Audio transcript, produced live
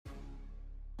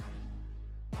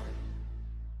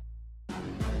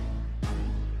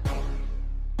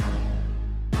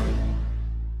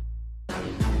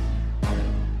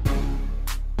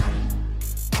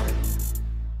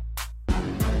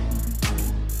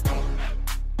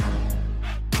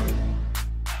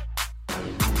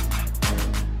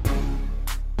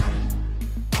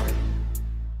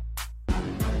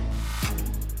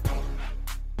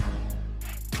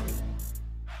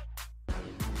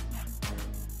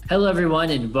Hello, everyone,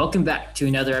 and welcome back to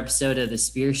another episode of the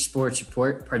Spear Sports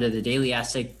Report, part of the Daily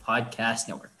Aztec Podcast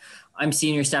Network. I'm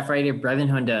Senior Staff Writer Breven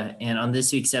Honda, and on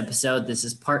this week's episode, this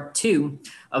is part 2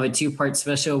 of a 2-part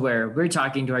special where we're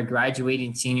talking to our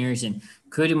graduating seniors and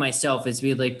including myself as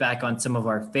we look back on some of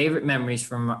our favorite memories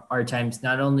from our times,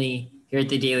 not only here at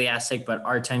the Daily Aztec, but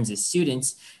our times as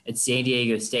students at San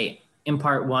Diego State. In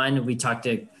part 1, we talked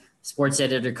to sports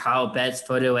editor Kyle Betts,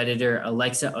 photo editor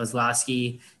Alexa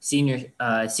Ozlowski,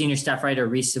 senior staff writer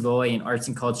Reese Savoy, and arts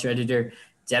and culture editor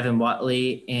Devin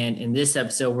Watley. And in this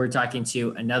episode, we're talking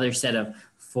to another set of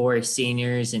 4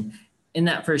 seniors. And in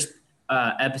that first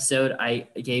episode, I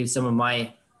gave some of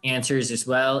my answers as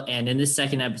well. And in this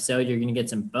second episode, you're going to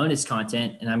get some bonus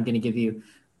content, and I'm going to give you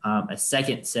a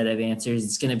second set of answers.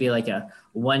 It's going to be like a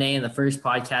 1A in the first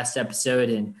podcast episode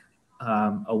and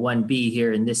a 1B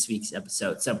here in this week's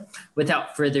episode. So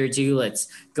without further ado, let's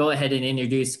go ahead and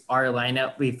introduce our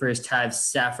lineup. We first have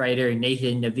staff writer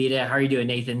Nathan Navida. How are you doing,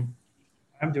 Nathan?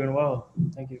 I'm doing well.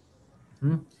 Thank you.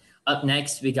 Up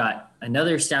next, we got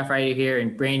another staff writer here,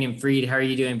 and Brandon Freed. How are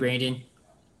you doing, Brandon?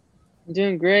 I'm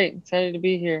doing great. Excited to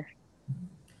be here.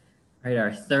 All right,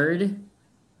 our third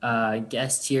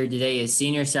guest here today is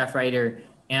senior staff writer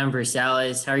Amber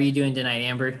Salas. How are you doing tonight,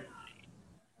 Amber?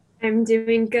 I'm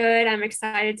doing good. I'm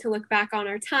excited to look back on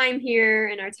our time here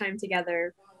and our time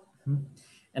together.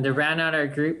 And to round out our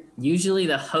group, usually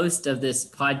the host of this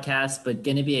podcast, but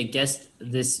going to be a guest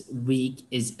this week,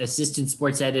 is assistant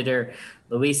sports editor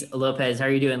Luis Lopez. How are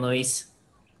you doing, Luis?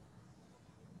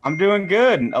 I'm doing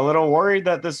good. A little worried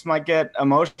that this might get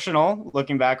emotional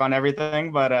looking back on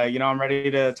everything, but I'm ready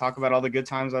to talk about all the good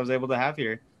times I was able to have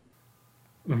here.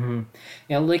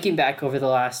 Looking back over the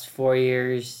last 4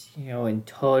 years, in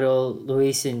total,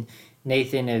 Luis and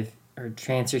Nathan are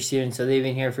transfer students, so they've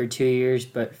been here for 2 years.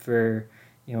 But for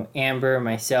Amber,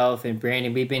 myself, and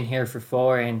Brandon, we've been here for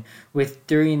 4. And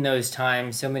during those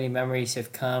times, so many memories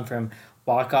have come, from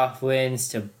walk-off wins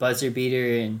to buzzer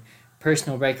beater and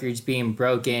personal records being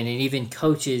broken, and even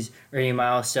coaches earning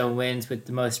milestone wins, with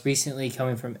the most recently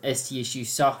coming from SDSU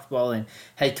softball and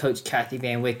head coach Kathy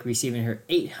Van Wyck receiving her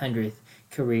 800th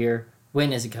career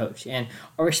win as a coach. And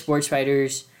our sports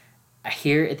writers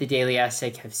here at the Daily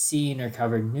Aztec have seen or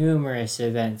covered numerous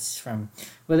events, from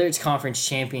whether it's conference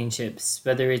championships,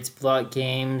 whether it's block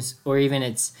games, or even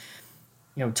it's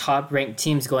top ranked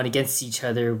teams going against each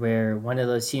other, where one of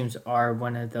those teams are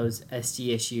one of those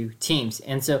SDSU teams.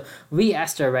 And so we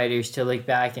asked our writers to look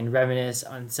back and reminisce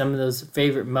on some of those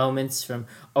favorite moments from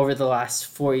over the last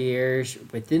 4 years,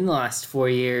 within the last 4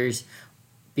 years,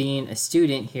 being a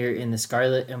student here in the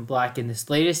Scarlet and Black, in this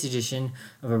latest edition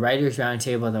of a Writers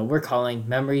Roundtable that we're calling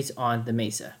Memories on the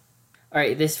Mesa. All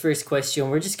right, this first question,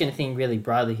 we're just going to think really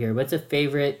broadly here. What's a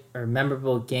favorite or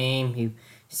memorable game you've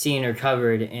seen or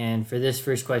covered? And for this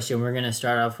first question, we're going to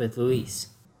start off with Luis.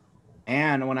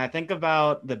 And when I think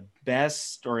about the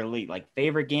best or elite,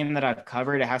 favorite game that I've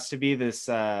covered, it has to be this,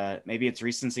 maybe it's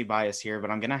recency bias here,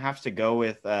 but I'm going to have to go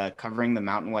with covering the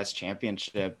Mountain West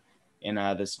Championship in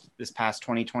this past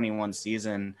 2021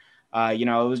 season.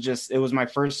 It was my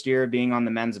first year being on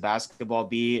the men's basketball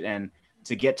beat, and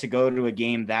to get to go to a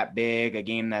game that big, a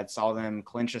game that saw them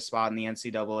clinch a spot in the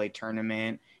NCAA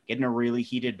tournament, get in a really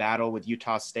heated battle with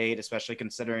Utah State, especially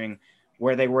considering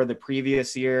where they were the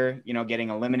previous year,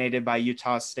 getting eliminated by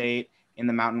Utah State in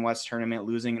the Mountain West tournament,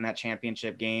 losing in that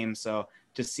championship game. So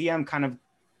to see them kind of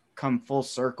come full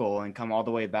circle and come all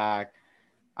the way back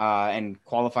and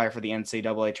qualify for the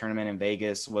NCAA tournament in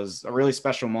Vegas was a really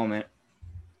special moment.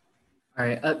 All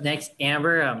right, up next,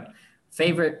 Amber,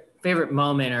 favorite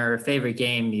moment or favorite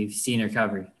game you've seen or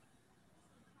covered?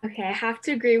 Okay, I have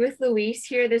to agree with Luis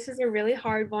here. This is a really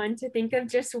hard one to think of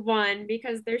just one,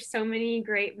 because there's so many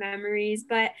great memories.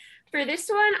 But for this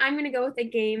one, I'm going to go with a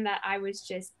game that I was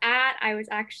just at. I was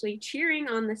actually cheering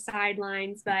on the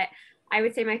sidelines, but I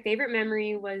would say my favorite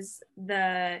memory was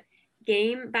the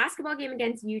basketball game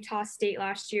against Utah State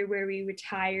last year, where we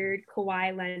retired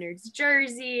Kawhi Leonard's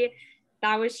jersey.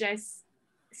 That was just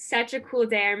such a cool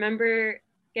day. I remember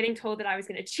getting told that I was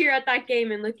going to cheer at that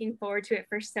game and looking forward to it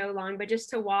for so long, but just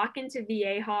to walk into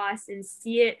VA Haas and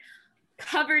see it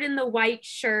covered in the white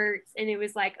shirts, and it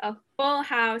was like a full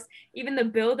house. Even the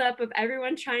buildup of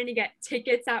everyone trying to get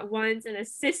tickets at once and a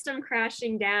system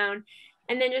crashing down.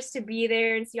 And then just to be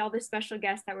there and see all the special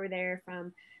guests that were there,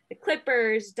 from the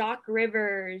Clippers, Doc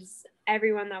Rivers,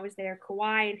 everyone that was there,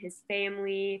 Kawhi and his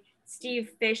family,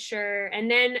 Steve Fisher, and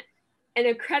then an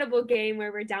incredible game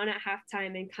where we're down at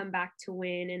halftime and come back to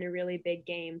win in a really big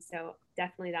game. So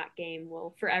definitely that game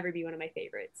will forever be one of my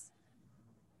favorites.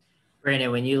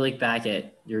 Brandon, when you look back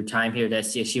at your time here at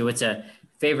SDSU, what's a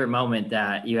favorite moment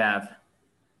that you have?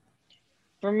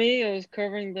 For me, it was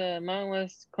covering the Mountain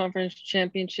West Conference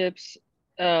Championships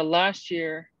last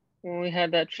year when we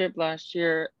had that trip last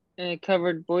year, and it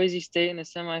covered Boise State in the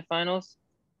semifinals.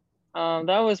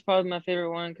 That was probably my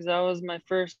favorite one because that was my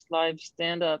first live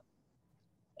stand-up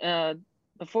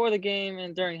before the game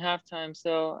and during halftime.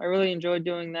 So I really enjoyed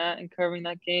doing that and covering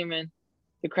that game, and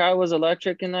the crowd was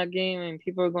electric in that game and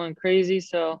people were going crazy.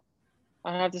 So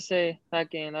I have to say that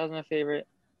game, that was my favorite.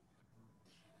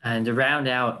 And to round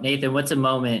out, Nathan, what's a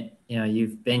moment,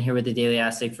 you've been here with the Daily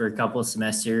Aztec for a couple of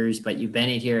semesters, but you've been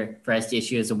here for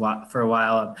SDSU for a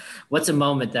while. What's a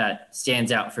moment that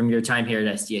stands out from your time here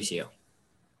at SDSU?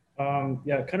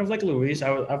 Yeah, kind of like Luis,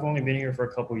 I've only been here for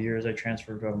a couple of years. I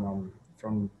transferred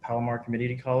from Palomar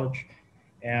Community College,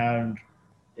 and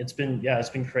it's been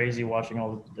crazy watching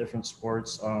all the different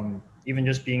sports. Even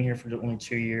just being here for only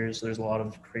 2 years, there's a lot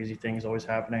of crazy things always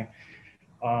happening.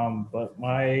 But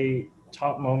my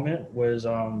top moment was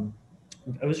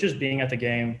it was just being at the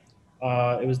game.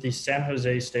 It was the San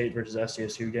Jose State versus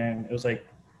SDSU game. It was like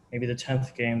maybe the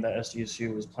 10th game that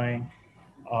SDSU was playing.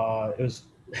 It was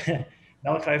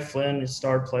Malachi Flynn,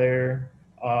 star player.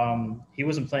 He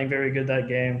wasn't playing very good that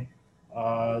game.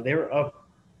 They were up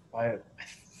by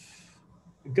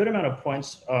a good amount of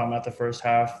points at the first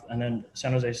half, and then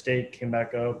San Jose State came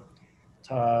back up,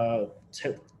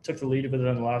 took the lead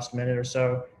within the last minute or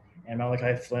so, and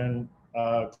Malachi Flynn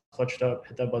clutched up,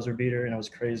 hit that buzzer beater, and it was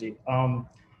crazy. The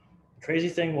crazy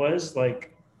thing was,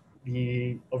 like,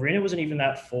 the arena wasn't even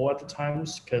that full at the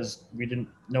times because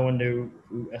no one knew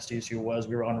who SDSU was.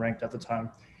 We were unranked at the time,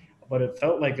 but it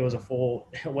felt like it was a full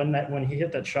when he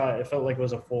hit that shot. It felt like it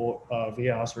was a full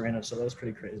Viejas arena, so that was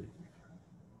pretty crazy.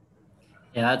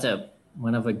 Yeah, that's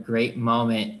one of a great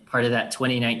moment. Part of that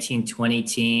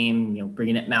 2019-20 team,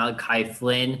 bringing up Malachi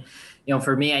Flynn.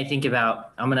 For me, I think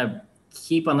about I'm gonna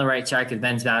keep on the right track with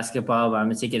men's basketball, but I'm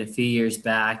gonna take it a few years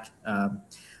back.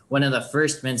 One of the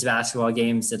first men's basketball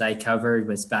games that I covered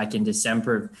was back in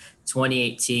December of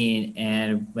 2018.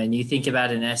 And when you think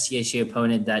about an SDSU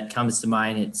opponent that comes to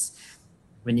mind,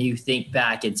 when you think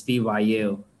back, it's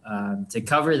BYU. To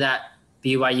cover that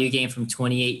BYU game from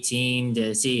 2018,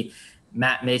 to see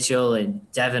Matt Mitchell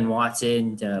and Devin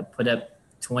Watson to put up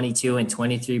 22 and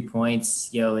 23 points,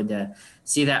 and to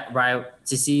see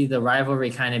the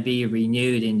rivalry kind of be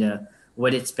renewed into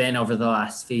what it's been over the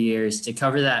last few years, to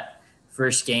cover that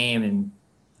first game in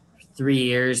 3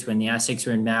 years when the Aztecs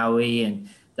were in Maui, and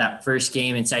that first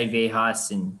game inside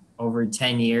Viejas in over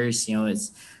 10 years,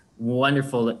 it's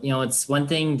wonderful. It's one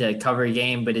thing to cover a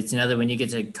game, but it's another when you get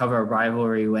to cover a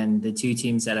rivalry when the two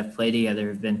teams that have played together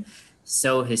have been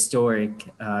so historic.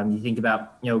 You think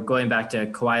about, going back to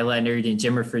Kawhi Leonard and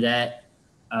Jimmer Fredette,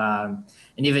 and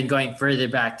even going further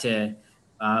back to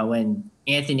when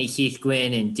Anthony Keith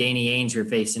Gwynn and Danny Ainge were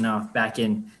facing off back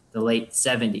in the late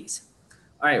 70s.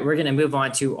 All right, we're going to move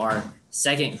on to our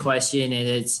second question, and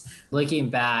it's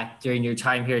looking back during your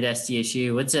time here at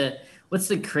SDSU. What's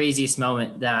the craziest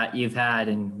moment that you've had?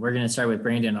 And we're going to start with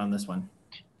Brandon on this one.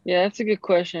 Yeah, that's a good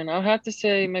question. I'll have to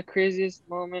say my craziest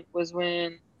moment was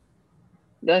when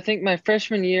I think my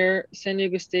freshman year, San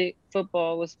Diego State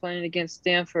football was playing against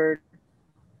Stanford.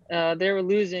 They were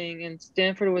losing, and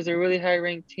Stanford was a really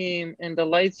high-ranked team, and the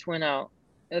lights went out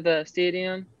at the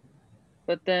stadium.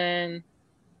 But then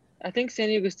I think San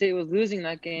Diego State was losing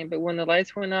that game, but when the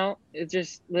lights went out, it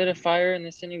just lit a fire in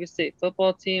the San Diego State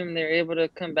football team, and they were able to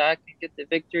come back and get the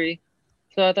victory.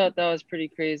 So I thought that was pretty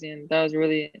crazy, and that was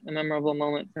really a memorable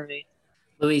moment for me.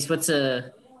 Luis, what's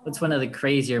one of the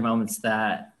crazier moments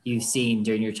that you've seen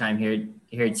during your time here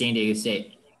at San Diego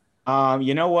State?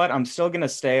 You know what? I'm still going to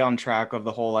stay on track of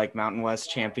the whole Mountain West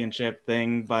Championship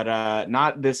thing, but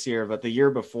not this year, but the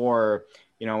year before,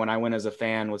 when I went as a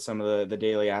fan with some of the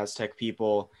Daily Aztec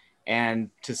people, and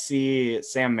to see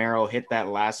Sam Merrill hit that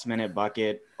last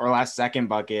second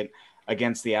bucket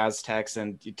against the Aztecs,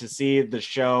 and to see the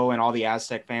show and all the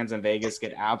Aztec fans in Vegas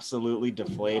get absolutely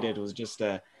deflated was just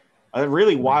a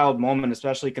really wild moment,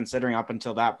 especially considering up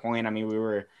until that point, we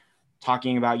were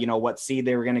talking about, what seed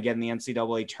they were going to get in the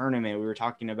NCAA tournament. We were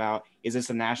talking about, is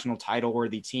this a national title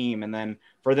worthy team? And then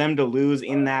for them to lose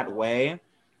in that way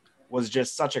was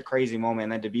just such a crazy moment.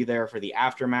 And then to be there for the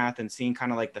aftermath and seeing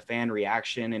kind of like the fan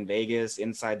reaction in Vegas,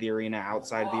 inside the arena,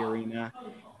 outside the arena.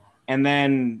 And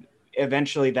then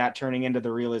eventually that turning into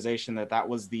the realization that that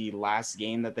was the last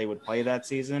game that they would play that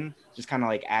season just kind of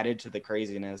like added to the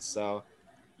craziness. So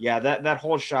yeah, that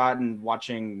whole shot and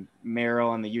watching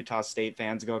Merrill and the Utah State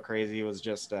fans go crazy was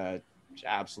just a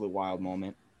absolute wild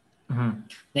moment. Mm-hmm.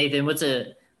 Nathan,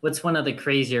 what's one of the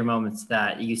crazier moments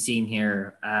that you've seen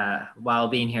here while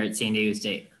being here at San Diego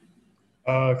State?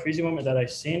 Crazy moment that I've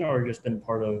seen or just been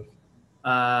part of?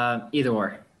 Either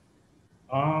or.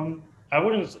 I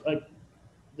wouldn't like.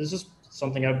 This is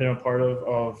something I've been a part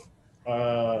of.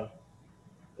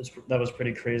 That was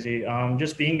pretty crazy.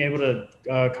 Just being able to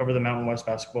cover the Mountain West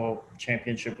Basketball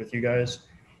Championship with you guys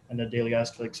and the Daily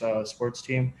Asterix sports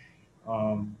team.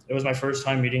 It was my first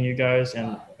time meeting you guys,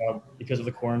 and because of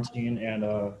the quarantine,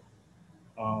 and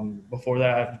before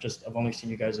that, I've only seen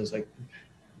you guys as like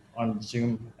on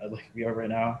Zoom, like we are right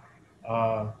now.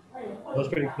 It was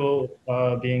pretty cool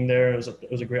being there. It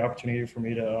was a great opportunity for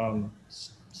me to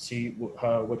see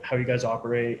how you guys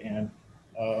operate, and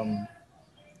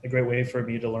a great way for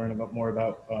me to learn more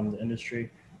about the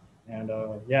industry. And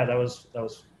yeah, that was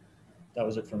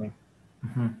it for me.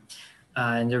 Mm-hmm.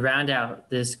 And to round out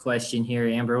this question here,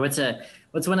 Amber, what's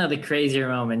one of the crazier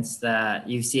moments that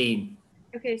you've seen?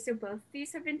 Okay, so both of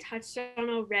these have been touched on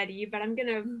already, but I'm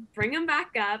gonna bring them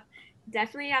back up.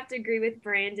 Definitely have to agree with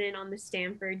Brandon on the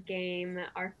Stanford game,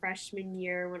 our freshman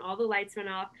year, when all the lights went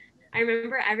off. I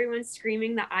remember everyone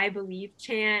screaming the "I believe"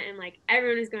 chant, and like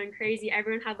everyone was going crazy.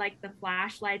 Everyone had like the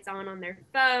flashlights on their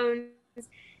phones.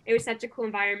 It was such a cool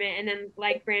environment. And then,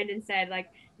 like Brandon said, like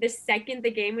the second the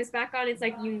game was back on, it's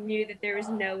like you knew that there was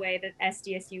no way that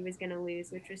SDSU was going to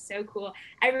lose, which was so cool.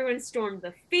 Everyone stormed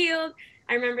the field.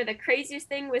 I remember the craziest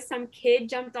thing was some kid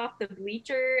jumped off the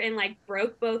bleacher and like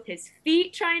broke both his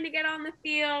feet trying to get on the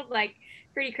field. Like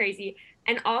pretty crazy.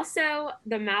 And also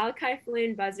the Malachi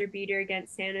Flynn buzzer beater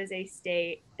against San Jose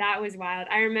State. That was wild.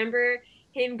 I remember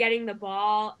him getting the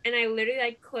ball, and I literally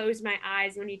like closed my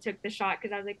eyes when he took the shot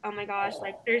because I was like, oh my gosh,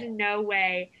 like there's no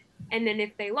way. And then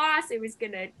if they lost, it was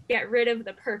gonna get rid of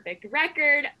the perfect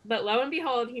record. But lo and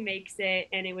behold, he makes it,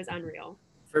 and it was unreal.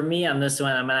 For me on this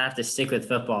one, I'm gonna have to stick with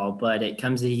football, but it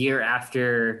comes a year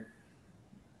after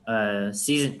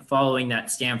season following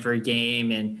that Stanford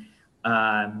game, and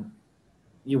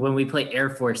when we play Air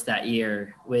Force that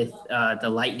year with the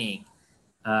Lightning.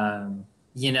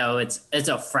 It's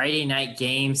a Friday night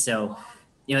game, so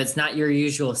it's not your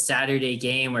usual Saturday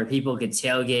game where people could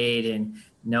tailgate and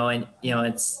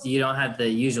you don't have the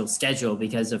usual schedule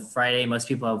because of Friday. Most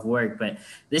people have work, but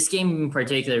this game in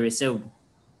particular was so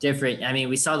different. I mean,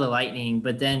 we saw the Lightning,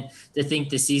 but then to think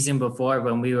the season before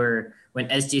when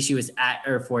SDSU was at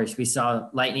Air Force, we saw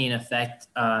Lightning affect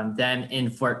them in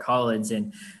Fort Collins,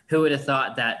 and who would have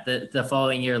thought that the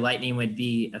following year Lightning would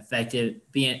be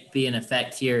in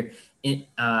effect here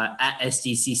at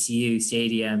SDCCU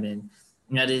Stadium, and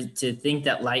to think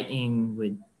that Lightning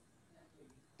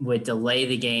would delay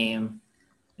the game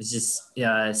is just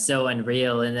so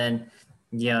unreal. And then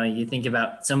you think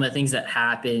about some of the things that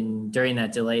happened during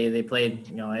that delay. They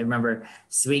played, I remember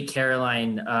Sweet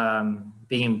Caroline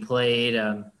being played.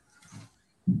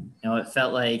 It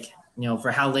felt like,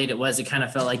 for how late it was, it kind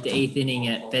of felt like the 8th inning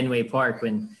at Fenway Park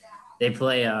when they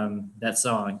play that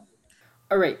song.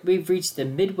 All right, we've reached the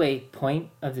midway point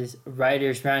of this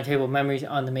Writers Roundtable Memories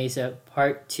on the Mesa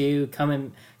Part 2.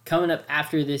 Coming up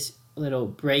after this little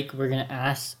break, we're going to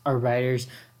ask our writers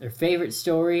their favorite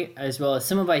story, as well as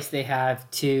some advice they have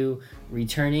to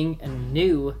returning and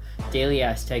new Daily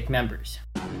Aztec members.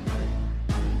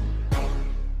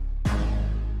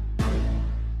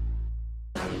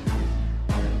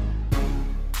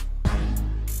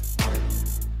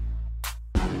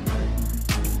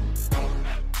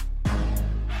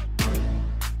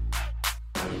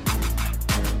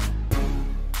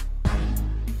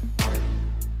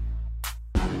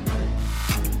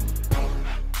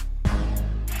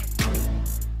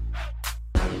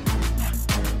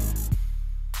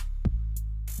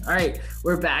 All right,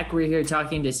 we're back. We're here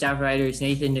talking to staff writers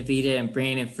Nathan, Navida, and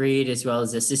Brandon Freed, as well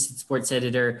as assistant sports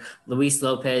editor Luis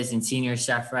Lopez and senior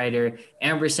staff writer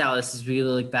Amber Salas, as we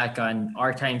look back on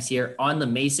our times here on the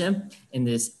Mesa in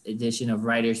this edition of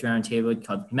Writers Roundtable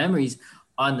called Memories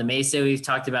on the Mesa. We've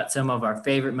talked about some of our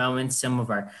favorite moments, some of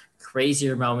our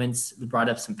crazier moments. We brought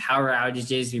up some power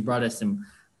outages. We brought up some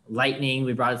lightning.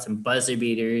 We brought up some buzzer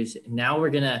beaters. Now we're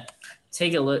going to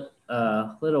take a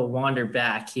little wander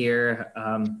back here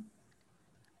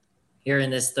here in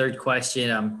this third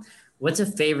question. What's a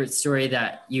favorite story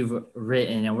that you've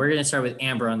written? And we're going to start with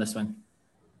Amber on this one.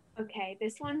 Okay,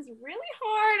 this one's really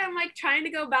hard. I'm like trying to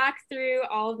go back through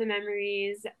all of the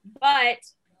memories, but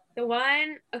the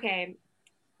one, okay,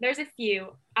 there's a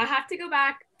few. I have to go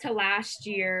back to last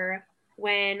year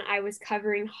when I was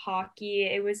covering hockey.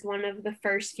 It was one of the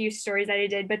first few stories that I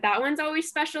did, but that one's always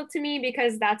special to me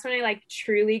because that's when I like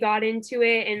truly got into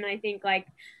it. And I think like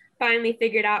finally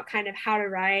figured out kind of how to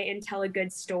write and tell a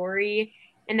good story.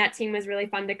 And that team was really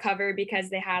fun to cover because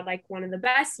they had like one of the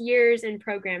best years in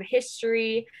program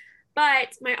history.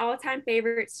 But my all-time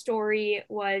favorite story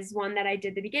was one that I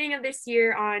did the beginning of this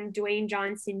year on Dwayne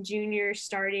Johnson Jr.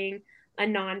 starting a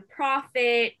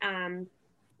nonprofit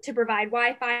to provide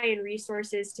Wi-Fi and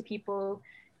resources to people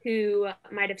who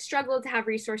might have struggled to have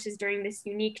resources during this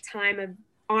unique time of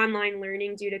online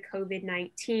learning due to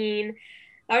COVID-19.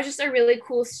 That was just a really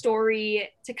cool story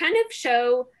to kind of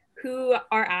show who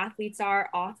our athletes are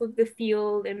off of the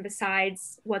field and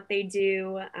besides what they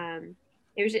do.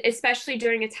 It was especially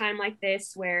during a time like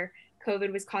this where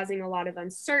COVID was causing a lot of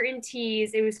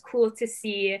uncertainties. It was cool to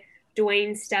see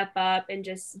Dwayne step up and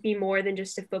just be more than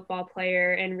just a football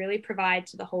player and really provide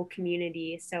to the whole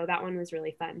community. So that one was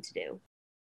really fun to do.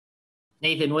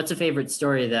 Nathan, what's a favorite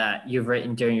story that you've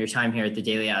written during your time here at the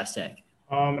Daily Aztec?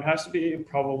 It has to be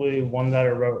probably one that I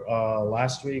wrote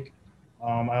last week.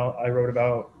 I wrote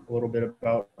about a little bit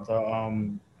about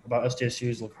the about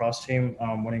SDSU's lacrosse team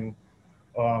winning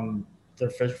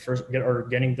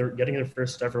getting their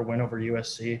first ever win over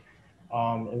USC.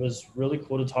 It was really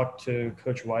cool to talk to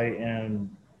Coach White and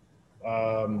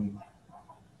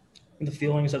the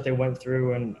feelings that they went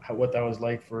through and what that was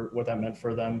like for what that meant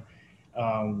for them,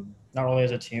 not only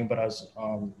as a team but as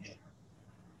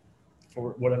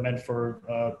for what it meant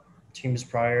for teams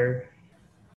prior.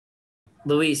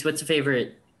 Luis, what's a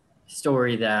favorite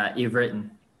story that you've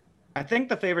written? I think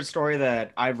the favorite story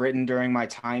that I've written during my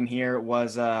time here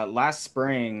was last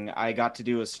spring. I got to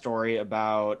do a story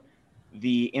about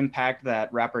the impact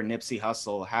that rapper Nipsey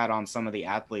Hussle had on some of the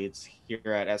athletes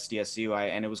here at SDSU.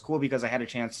 And it was cool because I had a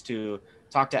chance to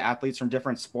talk to athletes from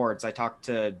different sports. I talked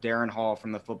to Darren Hall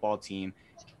from the football team,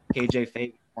 KJ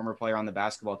Fate, former player on the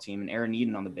basketball team, and Aaron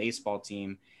Eden on the baseball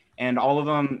team. And all of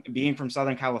them, being from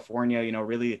Southern California,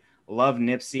 really loved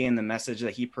Nipsey and the message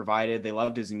that he provided. They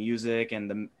loved his music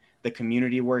and the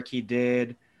community work he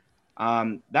did.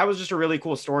 That was just a really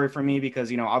cool story for me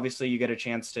because, obviously you get a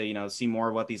chance to, see more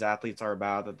of what these athletes are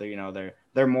about, that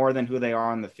they're more than who they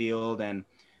are on the field. And,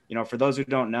 for those who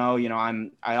don't know,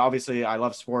 I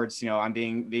love sports, I'm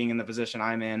being in the position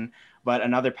I'm in, but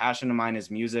another passion of mine is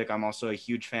music. I'm also a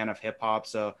huge fan of hip hop.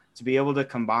 So to be able to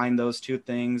combine those two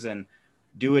things and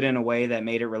do it in a way that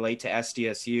made it relate to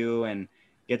SDSU and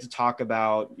get to talk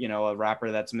about, a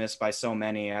rapper that's missed by so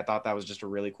many, I thought that was just a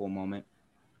really cool moment.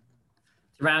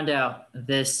 To round out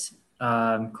this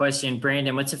question,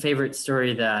 Brandon, what's a favorite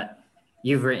story that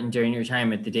you've written during your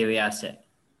time at the Daily Aztec?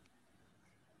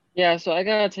 Yeah, so I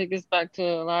gotta take this back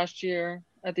to last year.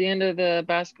 At the end of the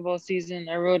basketball season,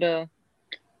 I wrote a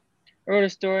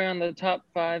story on the top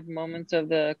 5 moments of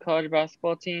the college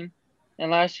basketball team. And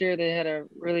last year they had a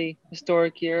really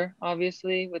historic year,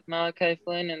 obviously, with Malachi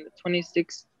Flynn and the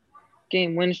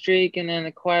 26-game win streak, and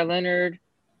then Kawhi Leonard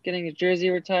getting his jersey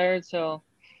retired. So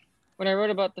when I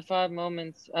wrote about the 5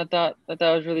 moments, I thought that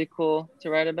was really cool to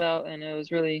write about, and it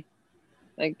was really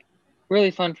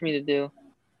fun for me to do,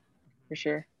 for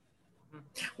sure.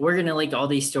 We're going to link all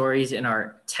these stories in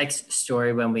our text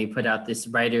story when we put out this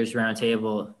writers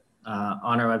roundtable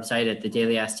on our website at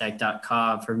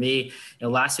thedailyaztec.com. For me,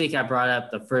 last week I brought up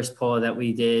the first poll that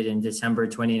we did in December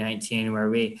 2019, where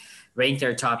we ranked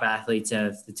our top athletes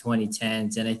of the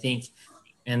 2010s. And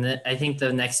I think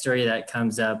the next story that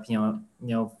comes up,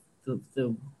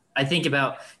 I think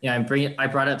about, I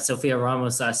brought up Sophia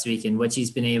Ramos last week and what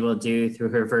she's been able to do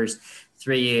through her first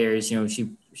 3 years.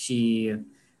 She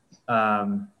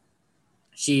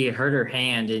hurt her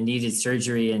hand and needed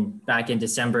surgery back in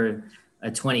December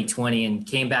 2020 and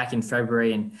came back in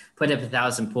February and put up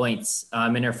 1,000 points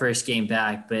in her first game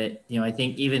back. But, I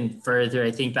think even further,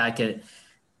 I think back at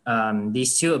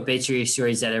these 2 obituary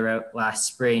stories that I wrote last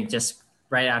spring, just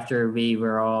right after we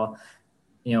were all,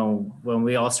 when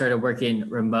we all started working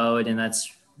remote, and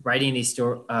that's writing these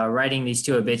 2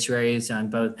 obituaries on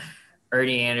both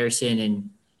Ernie Anderson and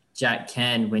Jack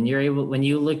Ken. When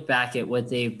you look back at what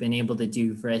they've been able to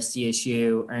do for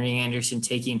SDSU, Ernie Anderson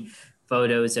taking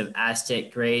photos of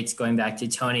Aztec greats going back to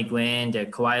Tony Gwynn, to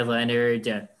Kawhi Leonard,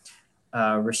 to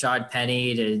Rashad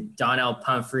Penny, to Donnell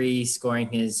Pumphrey scoring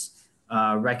his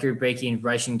record-breaking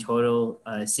rushing total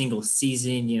single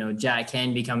season. Jack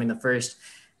Ken becoming the first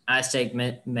Aztec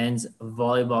men's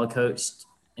volleyball coach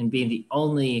and being the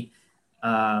only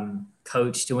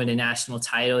coach to win a national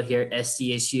title here at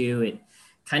SDSU. It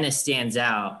kind of stands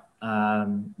out,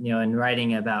 in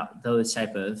writing about those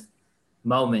type of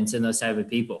moments and those type of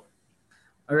people.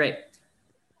 All right.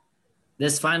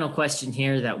 This final question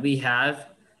here that we have,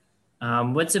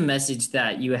 what's a message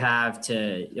that you have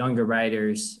to younger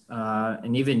writers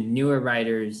and even newer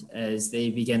writers as they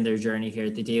begin their journey here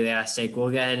at the Daily Aztec? We'll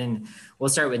go ahead and we'll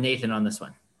start with Nathan on this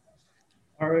one.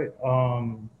 All right.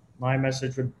 My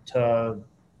message to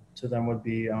them would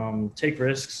be take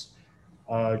risks,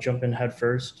 jump in head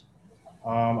first.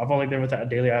 I've only been with the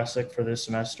Daily Aztec for this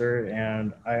semester,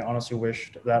 and I honestly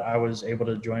wished that I was able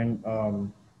to join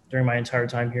during my entire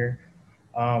time here.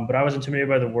 But I was intimidated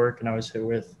by the work, and I was hit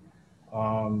with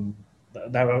I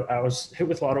was hit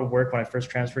with a lot of work when I first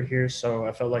transferred here, so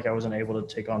I felt like I wasn't able to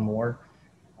take on more.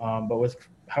 But with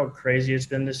how crazy it's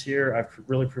been this year, I've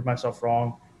really proved myself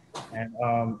wrong, and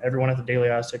everyone at the Daily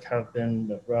Aztec have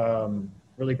been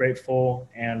really grateful,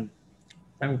 and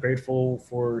I'm grateful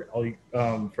for all you,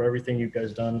 for everything you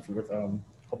guys done with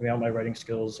helping out my writing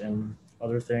skills and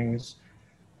other things.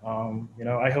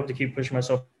 I hope to keep pushing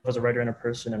myself as a writer and a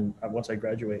person, and once I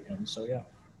graduate. And so, yeah,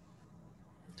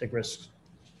 take risks.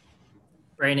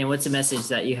 Brandon, what's a message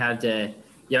that you have to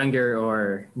younger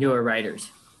or newer writers?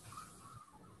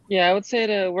 Yeah, I would say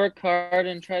to work hard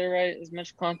and try to write as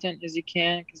much content as you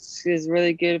can, because it's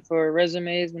really good for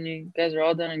resumes when you guys are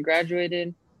all done and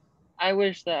graduated. I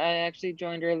wish that I actually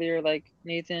joined earlier, like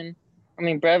Nathan. I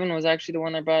mean, Breven was actually the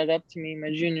one that brought it up to me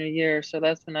my junior year, so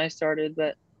that's when I started.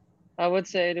 But I would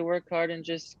say to work hard and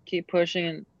just keep pushing,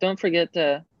 and don't forget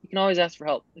you can always ask for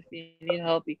help. If you need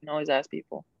help, you can always ask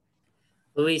people.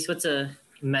 Luis, what's a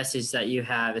message that you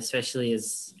have, especially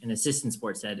as an assistant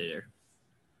sports editor?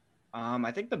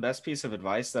 I think the best piece of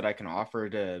advice that I can offer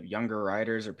to younger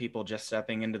writers or people just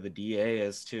stepping into the DA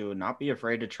is to not be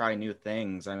afraid to try new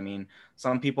things. I mean,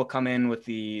 some people come in with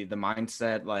the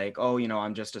mindset like, oh,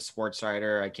 I'm just a sports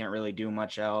writer, I can't really do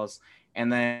much else.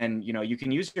 And then, you can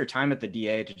use your time at the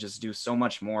DA to just do so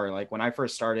much more. Like when I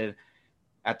first started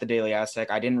at the Daily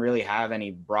Aztec, I didn't really have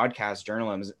any broadcast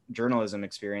journalism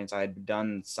experience. I had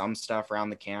done some stuff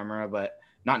around the camera, but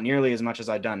not nearly as much as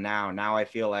I've done now. Now I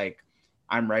feel like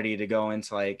I'm ready to go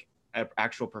into like an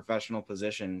actual professional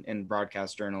position in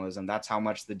broadcast journalism. That's how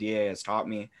much the DA has taught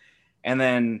me. And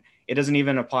then it doesn't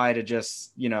even apply to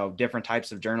just, different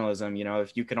types of journalism.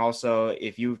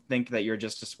 If you think that you're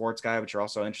just a sports guy, but you're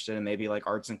also interested in maybe like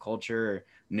arts and culture or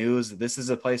news, this is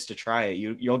a place to try it.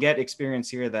 You'll get experience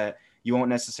here that you won't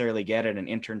necessarily get at an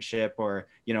internship or,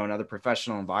 another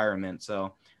professional environment.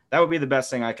 So that would be the best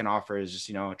thing I can offer is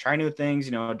just, try new things,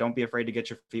 don't be afraid to get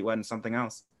your feet wet in something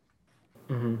else.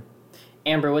 Mm-hmm.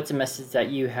 Amber, what's a message that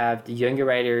you have to younger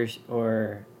writers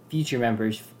or future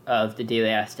members of the Daily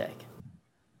Aztec?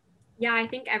 Yeah, I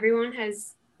think everyone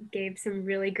has gave some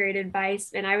really great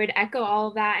advice, and I would echo all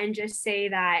of that and just say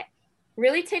that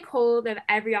really take hold of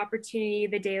every opportunity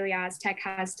the Daily Aztec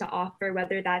has to offer,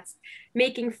 whether that's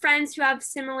making friends who have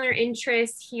similar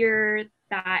interests here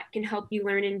that can help you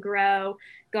learn and grow,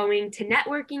 going to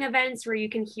networking events where you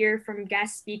can hear from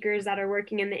guest speakers that are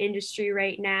working in the industry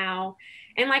right now.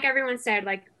 And like everyone said,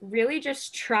 like really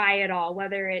just try it all,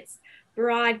 whether it's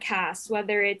broadcast,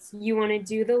 whether it's you want to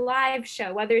do the live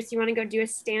show, whether it's you want to go do a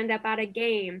stand up at a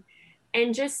game,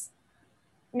 and just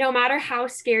no matter how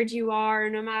scared you are,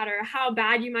 no matter how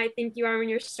bad you might think you are when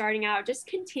you're starting out, just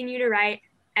continue to write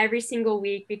every single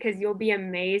week, because you'll be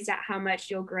amazed at how much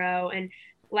you'll grow. And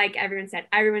like everyone said,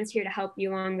 everyone's here to help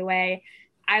you along the way.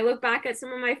 I look back at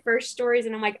some of my first stories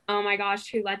and I'm like, oh my gosh,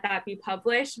 who let that be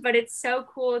published? But it's so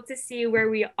cool to see where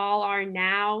we all are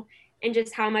now and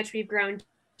just how much we've grown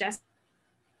just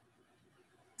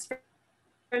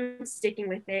from sticking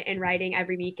with it and writing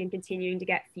every week and continuing to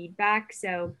get feedback.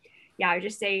 So yeah, I would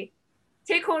just say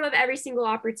take hold of every single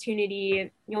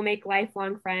opportunity. You'll make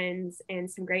lifelong friends and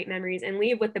some great memories and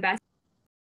leave with the best.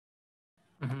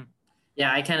 Mm-hmm.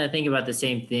 Yeah, I kind of think about the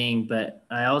same thing, but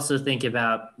I also think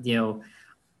about,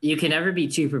 you can never be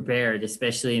too prepared,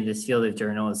 especially in this field of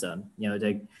journalism,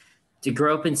 to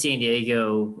grow up in San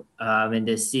Diego and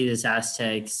to see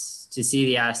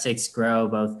the Aztecs grow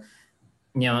both.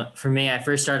 For me, I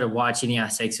first started watching the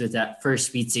Aztecs with that first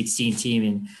Sweet 16 team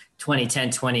in 2010,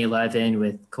 2011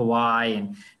 with Kawhi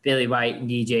and Billy White and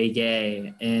DJ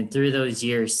Gay. And through those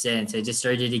years since, I just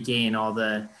started to gain all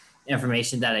the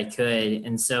information that I could.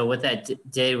 And so what that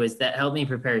did was that helped me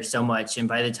prepare so much. And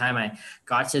by the time I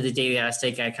got to the Daily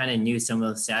Aztec, I kind of knew some of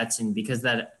those stats. And because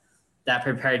that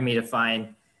prepared me to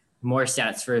find more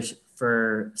stats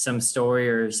for some story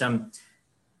or some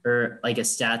or like a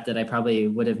stat that I probably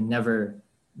would have never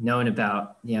known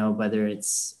about, whether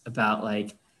it's about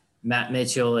like Matt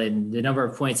Mitchell and the number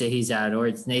of points that he's at, or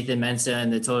it's Nathan Mensah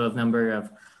and the total number of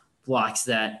blocks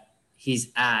that he's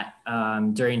at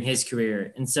during his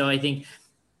career. And so I think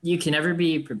you can never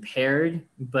be prepared,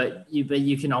 but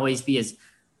you can always be as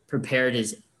prepared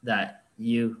as that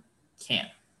you can.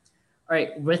 All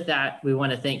right, with that, we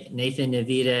want to thank Nathan,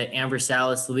 Navida, Amber,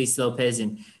 Salas, Luis Lopez,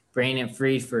 and Brandon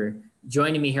Freed for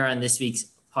joining me here on this week's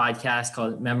podcast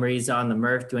called Memories on the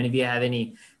Murph. Do any of you have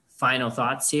any final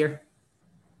thoughts here?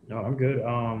 No, I'm good.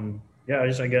 Yeah, I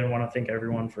just again want to thank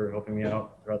everyone for helping me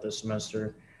out throughout this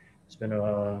semester. It's been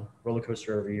a roller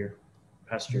coaster every year,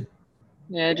 past year.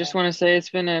 Yeah, I just want to say it's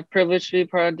been a privilege to be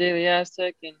part of Daily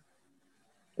Aztec, and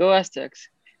go Aztecs.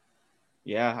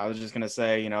 Yeah, I was just gonna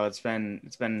say, it's been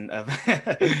it's been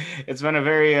a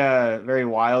very very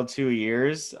wild 2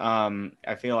 years.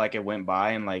 I feel like it went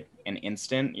by in like an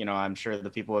instant. I'm sure the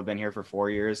people who have been here for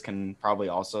 4 years can probably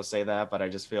also say that, but I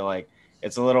just feel like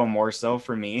it's a little more so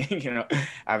for me,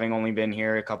 having only been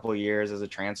here a couple of years as a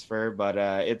transfer. But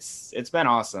it's been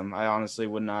awesome. I honestly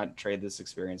would not trade this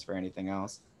experience for anything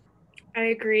else. I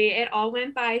agree. It all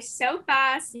went by so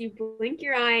fast. You blink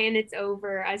your eye and it's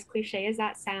over, as cliche as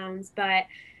that sounds. But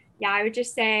yeah, I would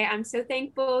just say I'm so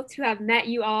thankful to have met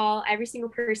you all. Every single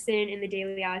person in the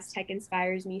Daily Aztec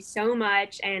inspires me so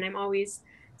much. And I'm always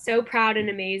so proud and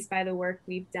amazed by the work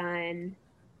we've done.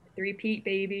 Three-peat,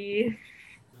 baby.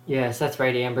 Yes, that's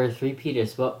right, Amber. Three-peat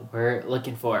is what we're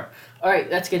looking for. All right,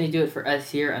 that's going to do it for us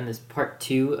here on this part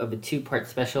 2 of a 2-part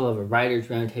special of a Writers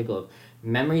Roundtable of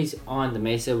Memories on the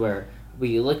Mesa, where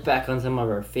we look back on some of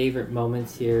our favorite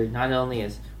moments here, not only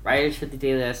as writers for the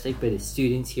Daily Aztec, but as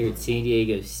students here at San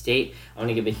Diego State. I want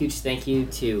to give a huge thank you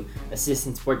to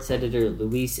Assistant Sports Editor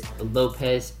Luis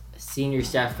Lopez, Senior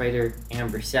Staff Writer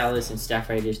Amber Salas, and staff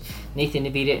writers Nathan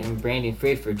Navida and Brandon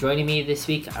Freed for joining me this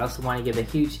week. I also want to give a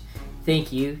huge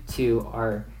thank you to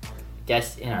our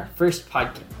guests in our first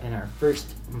podcast, in our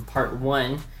first part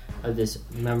 1 of this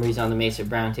Memories on the Mesa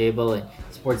Roundtable, and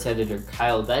sports editor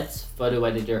Kyle Betts, photo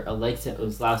editor Alexa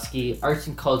Ozlowski, arts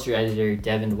and culture editor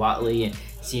Devin Watley, and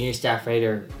senior staff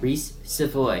writer Reese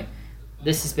Savoy.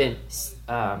 This has been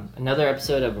another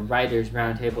episode of a Writers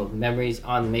Roundtable of Memories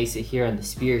on the Mesa here on the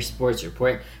Spear Sports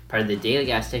Report, part of the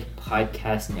Daily Aztec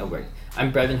Podcast Network.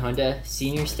 I'm Breven Honda,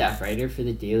 senior staff writer for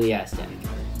the Daily Aztec.